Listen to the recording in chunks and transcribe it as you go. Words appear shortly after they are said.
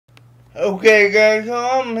Okay guys, so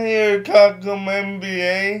I'm here to talk some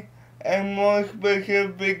NBA, and more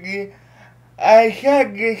specifically, I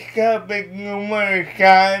said this topic numerous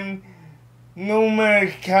times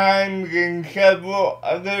in several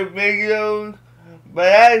other videos,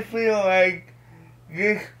 but I feel like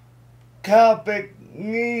this topic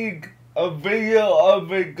needs a video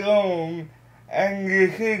of its own, and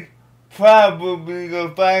this is probably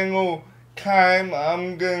the final time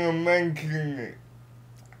I'm gonna mention it.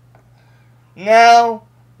 Now,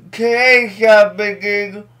 today's topic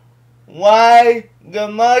is why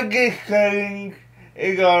Demarcus Cousins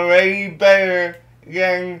is already better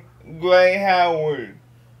than Dwight Howard.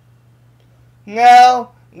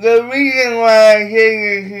 Now, the reason why I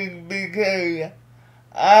say this is because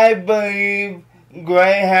I believe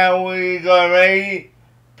Dwight Howard is already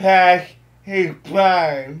past his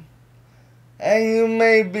prime. And you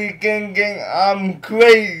may be thinking I'm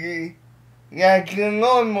crazy. That's a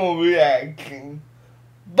normal reaction.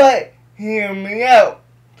 But hear me out.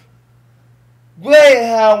 Dwight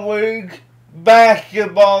Howard's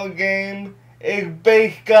basketball game is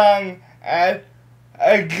based on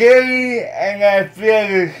agility and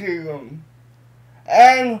athleticism.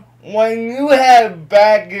 And when you have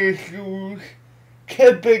back issues,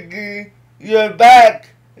 typically your back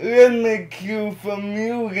limits you from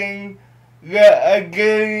using the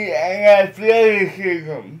agility and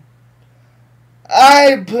athleticism.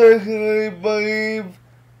 I personally believe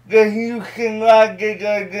the Houston Rockets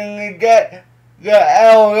are going to get the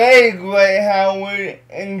LA Dwight Howard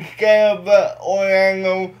instead of the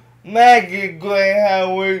Orlando Magic Dwight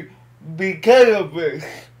Howard because of this.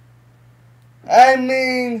 I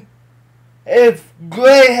mean, if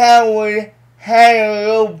Dwight Howard had a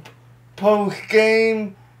little post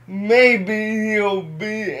game, maybe he'll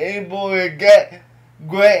be able to get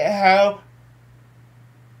Dwight Howard.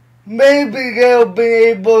 Maybe they'll be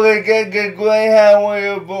able to get the Dwight Howard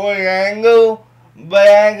of Orlando, but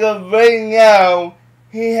as of right now,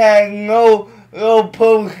 he has no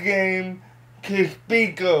post game to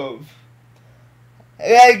speak of.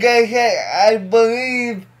 Like I said, I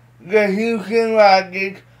believe the Houston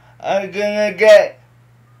Rockets are gonna get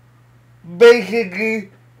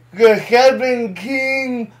basically the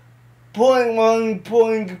 17.1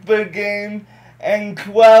 points per game and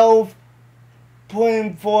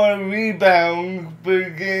 12.4 rebounds per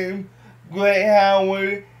game, Dwight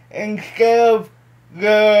Howard, instead of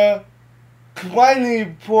the 20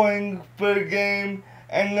 points per game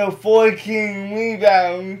and the 14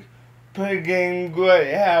 rebounds per game,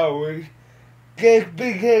 Dwight Howard. Just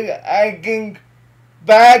because I think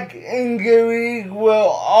back injuries will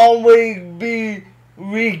always be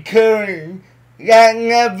recurring. That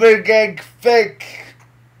never gets fixed.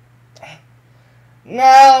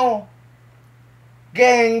 Now,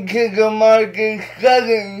 getting to Demarcus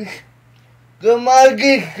Cousins.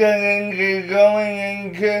 Demarcus Cousins is going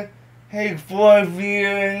into his 4th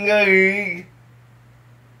year in the league.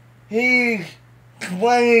 He's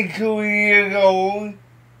 22 years old.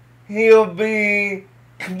 He'll be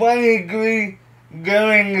 23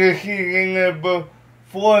 during the season or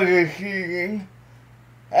before the season.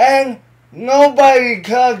 And nobody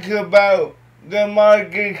talks about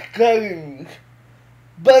Demarcus Cousins.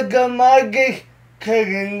 But Demarcus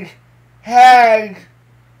Cousins has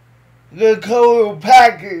the total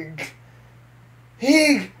package.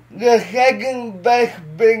 He's the second best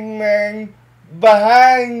big man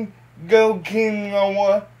behind Joakim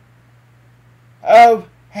Noah of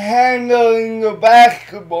handling the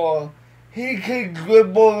basketball. He could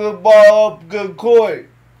dribble the ball up the court.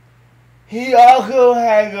 He also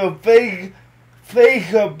has a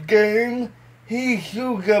face-up game. He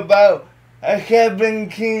shoots about a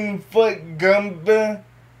 17-foot jumper,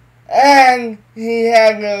 and he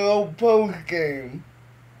has a low post game.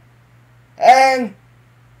 And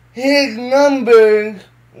his numbers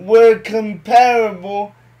were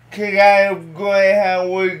comparable to that of Dwight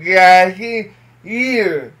Howard last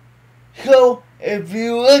year. So if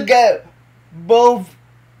you look at both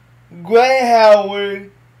Dwight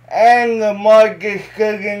Howard and Demarcus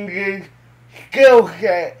Cousins' skill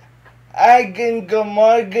set, I think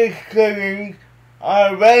Demarcus Cousins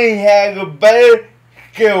already has a better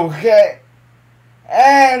skill set,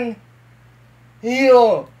 and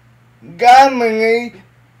he'll dominate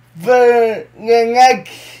for the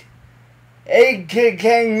next 8 to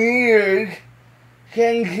 10 years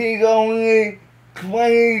since he's only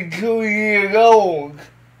 22 years old.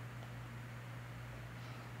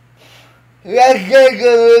 Let's take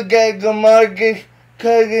a look at Demarcus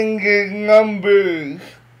Cousins' numbers.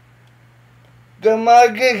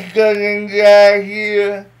 Demarcus Cousins last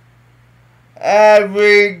year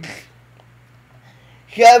averaged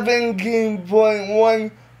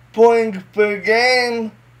 17.1 points per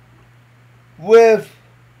game with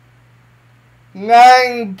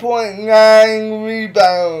 9.9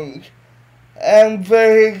 rebounds. And for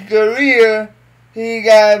his career, he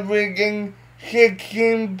averaging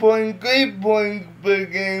 16.3 points per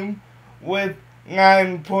game with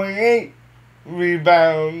 9.8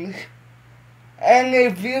 rebounds. And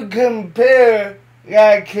if you compare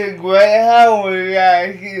that to Dwight Howard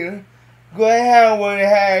last year, Dwight Howard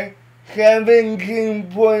had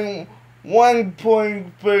 17.1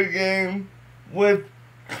 points per game with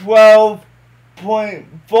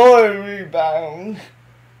 12.4 rebounds.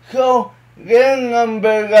 So their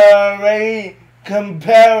numbers are already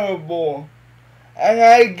comparable. And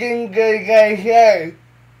I think, like I said,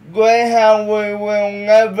 Dwight Howard will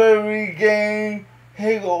never regain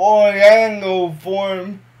his Orlando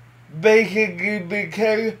form, basically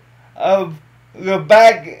because of the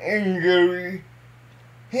back injury.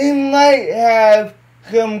 He might have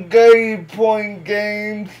some 30-point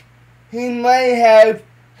games. He might have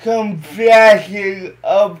some flashes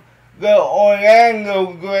of the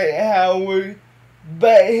Orlando Dwight Howard,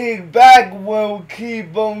 but his back will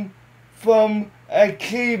keep him from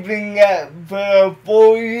achieving that for a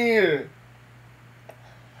full year.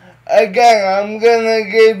 Again, I'm gonna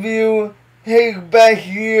give you his best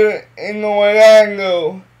year in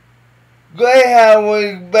Orlando. Dwight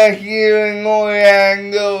Howard's best year in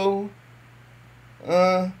Orlando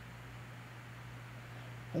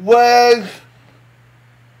was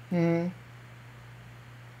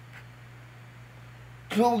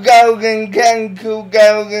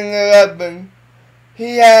 2010-2011.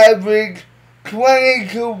 He averaged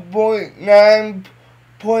 22.9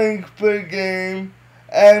 points per game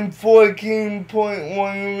and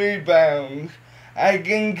 14.1 rebounds. I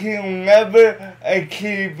think he'll never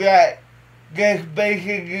achieve that, just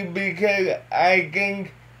basically because I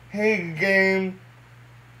think his game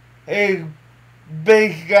is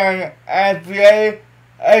based on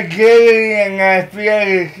agility and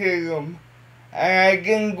athleticism. And I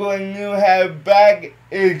think when you have back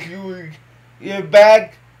issues, your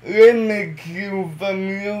back limits you from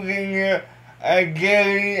using your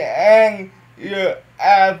agility and your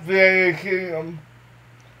athleticism.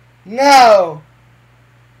 Now,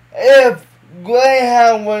 if Dwight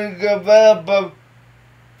Howard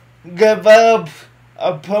develops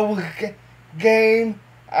a post game,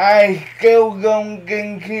 I still don't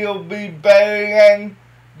think he'll be better than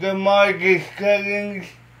Demarcus Cousins,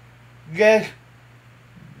 just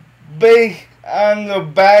based on the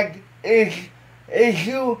back issue.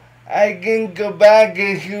 I think the back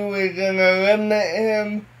issue is gonna limit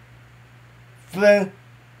him for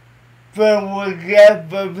the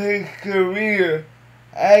rest of his career.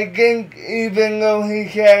 I think even though he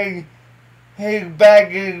said his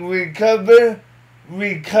back is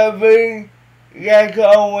recovering, that's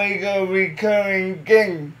always a recurring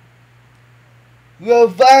thing. The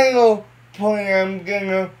final point I'm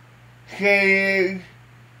gonna say is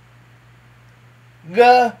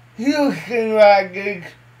the Houston Rockets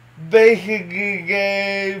basically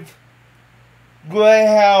gave Dwight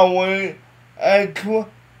Howard a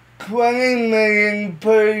 $20 million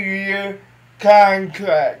per year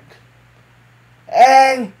contract.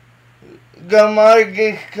 And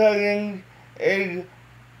Demarcus Cousins is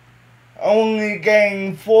only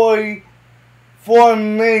getting $44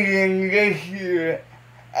 million this year.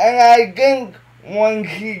 And I think once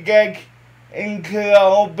he gets into the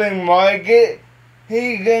open market,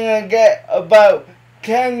 he's gonna get about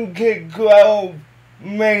 10 to 12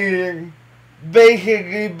 million,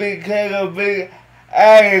 basically because of his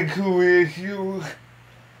attitude issues.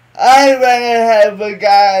 I'd rather have a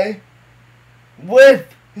guy with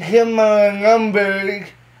similar numbers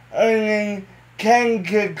earning 10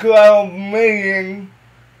 to 12 million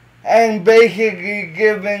and basically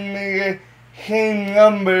giving me the same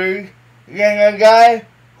numbers than a guy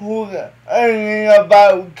who's earning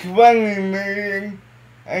about 20 million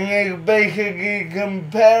and is basically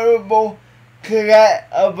comparable to that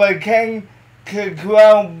of a 10 to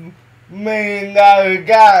 12 million dollar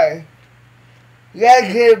guy.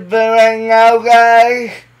 That's it for right now,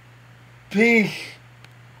 guys. Peace.